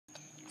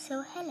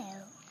So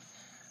hello,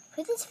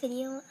 for this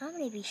video I'm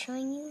going to be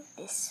showing you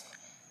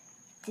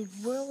the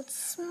world's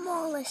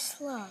smallest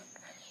slug.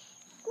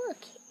 Look,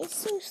 it's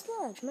so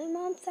slug. My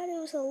mom thought it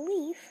was a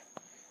leaf,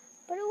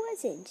 but it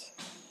wasn't.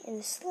 And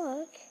the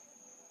slug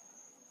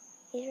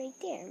is right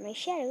there. My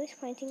shadow is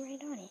pointing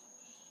right on it.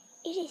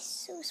 It is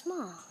so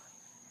small,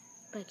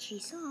 but she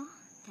saw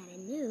that it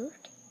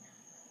moved,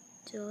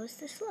 so it's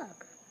the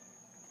slug.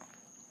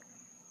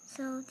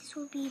 So this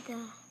will be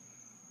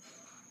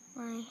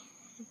my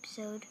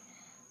episode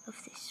of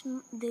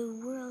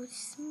the world's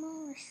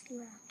smallest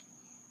slug,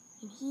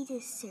 and he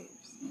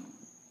deserves it.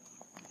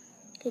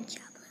 Good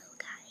job, little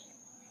guy.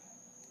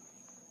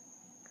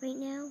 Right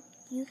now,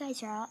 you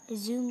guys are all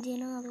zoomed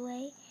in all the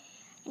way,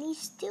 and he's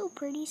still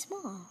pretty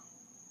small.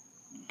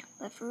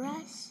 But for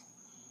us,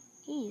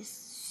 he is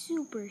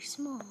super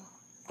small,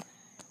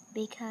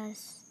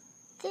 because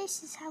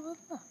this is how it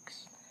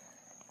looks.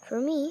 For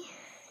me,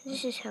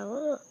 this is how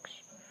it looks.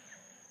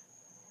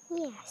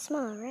 Yeah,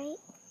 small, right?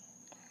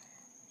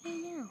 I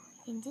know,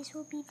 and this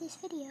will be this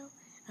video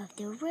of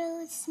the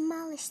world's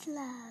smallest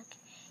slug.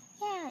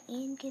 Yeah,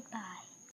 and goodbye.